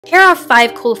Here are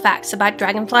 5 cool facts about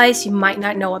dragonflies you might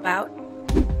not know about.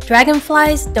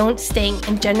 Dragonflies don't sting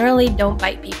and generally don't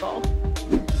bite people.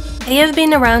 They have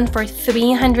been around for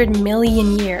 300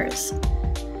 million years.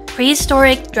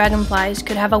 Prehistoric dragonflies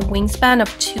could have a wingspan of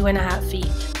 2.5 feet.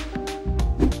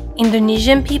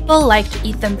 Indonesian people like to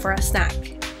eat them for a snack.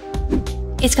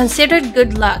 It's considered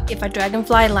good luck if a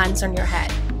dragonfly lands on your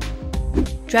head.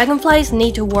 Dragonflies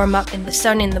need to warm up in the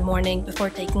sun in the morning before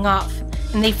taking off,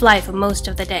 and they fly for most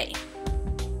of the day.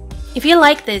 If you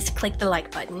like this, click the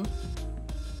like button.